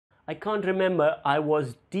I can't remember I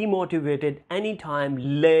was demotivated anytime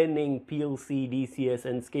learning PLC, DCS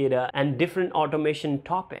and SCADA and different automation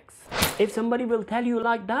topics. If somebody will tell you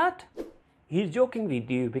like that, he's joking with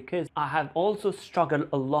you, because I have also struggled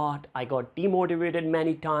a lot. I got demotivated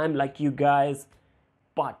many times like you guys,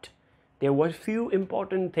 but there were few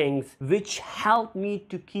important things which helped me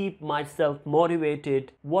to keep myself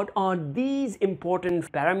motivated. What are these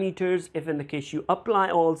important parameters, if in the case you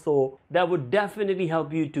apply also, that would definitely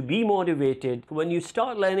help you to be motivated. When you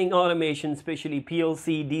start learning automation, especially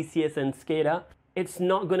PLC, DCS and SCADA, it's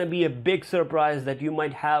not going to be a big surprise that you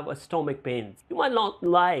might have a stomach pains. You might not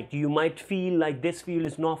like, you might feel like this field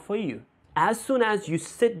is not for you. As soon as you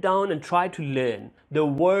sit down and try to learn, the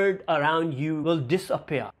world around you will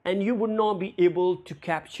disappear and you would not be able to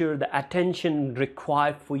capture the attention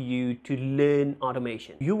required for you to learn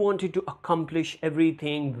automation. You wanted to accomplish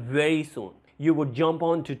everything very soon. You would jump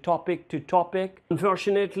on to topic.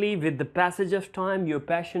 Unfortunately, with the passage of time, your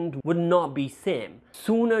passion would not be same.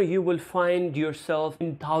 Sooner you will find yourself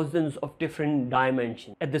in thousands of different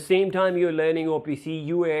dimensions. At the same time you're learning OPC,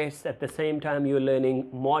 UAS, at the same time you're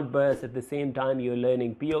learning Modbus, at the same time you're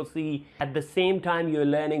learning PLC, at the same time you're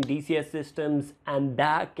learning DCS systems, and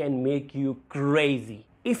that can make you crazy.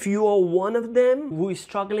 If you are one of them who is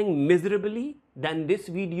struggling miserably, then this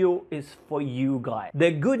video is for you guys. The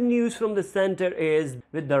good news from the center is,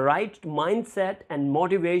 with the right mindset and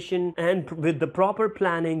motivation and with the proper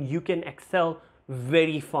planning, you can excel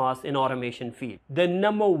very fast in automation field. The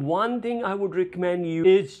number one thing I would recommend you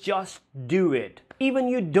is just do it. Even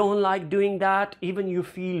you don't like doing that, even you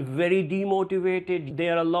feel very demotivated,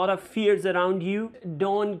 there are a lot of fears around you,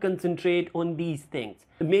 don't concentrate on these things.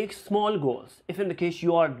 Make small goals. If in the case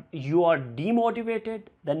you are demotivated,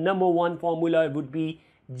 the number one formula would be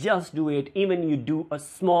just do it. Even you do a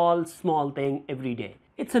small thing every day.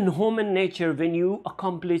 It's in human nature, when you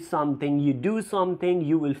accomplish something, you do something,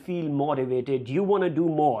 you will feel motivated, you want to do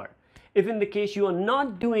more. If in the case you are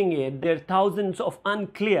not doing it, there are thousands of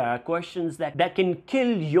unclear questions that can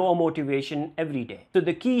kill your motivation every day. So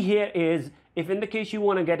the key here is, if in the case you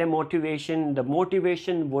want to get a motivation, the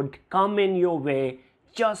motivation would come in your way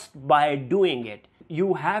just by doing it.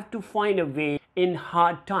 You have to find a way in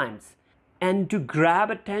hard times. And to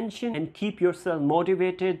grab attention and keep yourself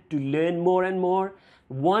motivated to learn more and more,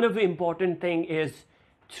 one of the important thing is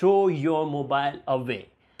throw your mobile away.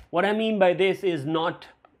 What I mean by this is not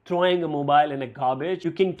throwing a mobile in a garbage.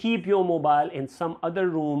 You can keep your mobile in some other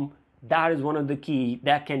room. That is one of the key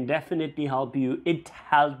that can definitely help you. It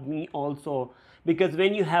helped me also, because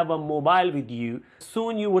when you have a mobile with you,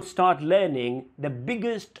 soon you would start learning. The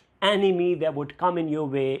biggest enemy that would come in your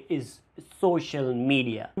way is social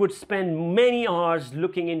media. You would spend many hours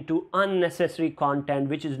looking into unnecessary content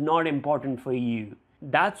which is not important for you.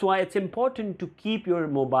 That's why it's important to keep your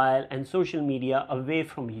mobile and social media away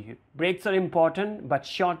from you. Breaks are important, but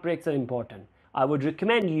short breaks are important. I would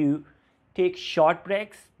recommend you take short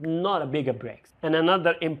breaks, not a bigger breaks. And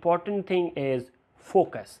another important thing is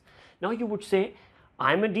focus. Now you would say,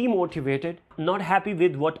 I'm a demotivated, not happy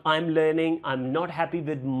with what I'm learning, I'm not happy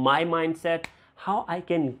with my mindset. How I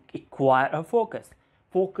can acquire a focus?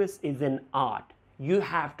 Focus is an art. You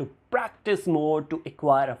have to practice more to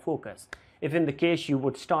acquire a focus. If in the case you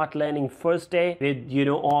would start learning first day with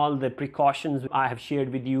all the precautions I have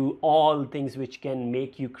shared with you, all things which can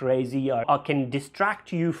make you crazy or can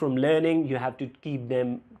distract you from learning, you have to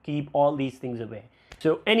keep all these things away.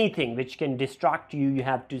 So anything which can distract you, you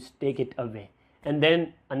have to take it away. And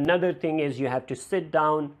then another thing is, you have to sit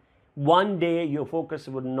down. One day your focus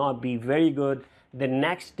would not be very good. The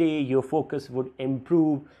next day your focus would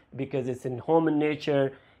improve, because it's in human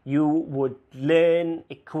nature. You would learn,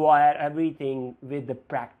 acquire everything with the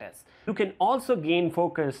practice. You can also gain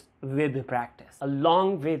focus with the practice.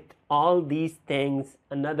 Along with all these things,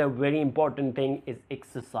 another very important thing is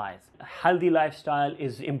exercise. A healthy lifestyle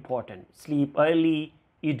is important. Sleep early,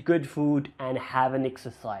 eat good food, and have an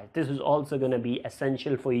exercise. This is also going to be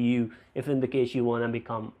essential for you if in the case you want to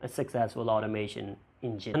become a successful automation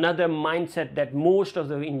engineer. Another mindset that most of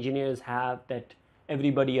the engineers have, that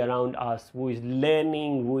everybody around us who is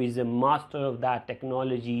learning, who is a master of that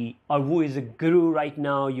technology, or who is a guru right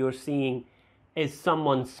now you're seeing, is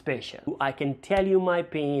someone special. I can tell you my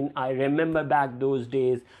pain. I remember back those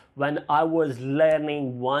days when I was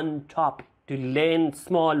learning one topic. To learn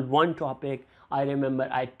one topic, I remember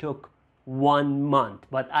I took 1 month,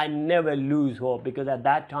 but I never lose hope, because at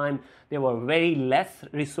that time there were very less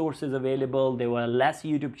resources available. There were less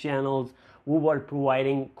YouTube channels who were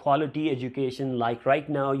providing quality education. Like right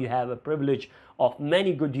now you have a privilege of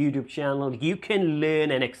many good YouTube channels. You can learn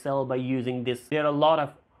and excel by using this. There are a lot of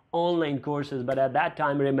online courses, but at that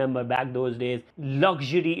time, remember back those days,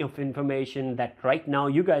 luxury of information that right now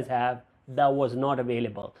you guys have, that was not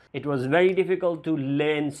available. It was very difficult to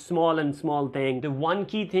learn small things. The one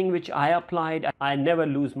key thing which I applied, I never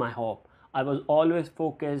lose my hope. I was always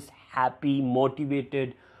focused, happy,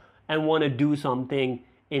 motivated, and want to do something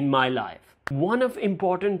in my life. One of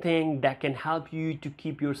important thing that can help you to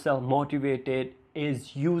keep yourself motivated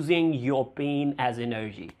is using your pain as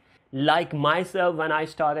energy. Like myself, when I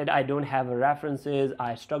started, I don't have references.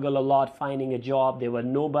 I struggle a lot finding a job. There was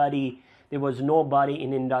nobody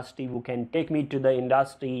in industry who can take me to the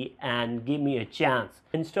industry and give me a chance.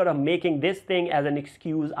 Instead of making this thing as an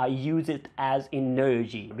excuse, I use it as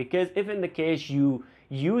energy. Because if in the case you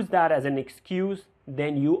use that as an excuse,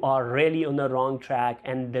 then you are really on the wrong track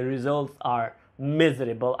and the results are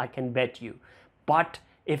miserable, I can bet you. But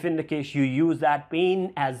if in the case you use that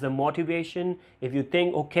pain as the motivation, if you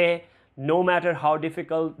think, okay, no matter how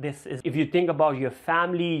difficult this is, if you think about your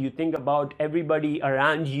family, you think about everybody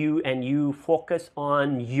around you and you focus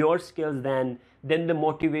on your skills, then the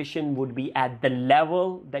motivation would be at the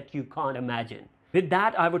level that you can't imagine. With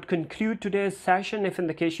that, I would conclude today's session. If in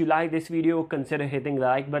the case you like this video, consider hitting the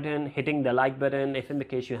like button, If in the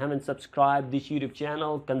case you haven't subscribed this YouTube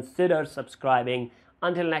channel, consider subscribing.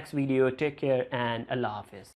 Until next video, take care and Allah Hafiz.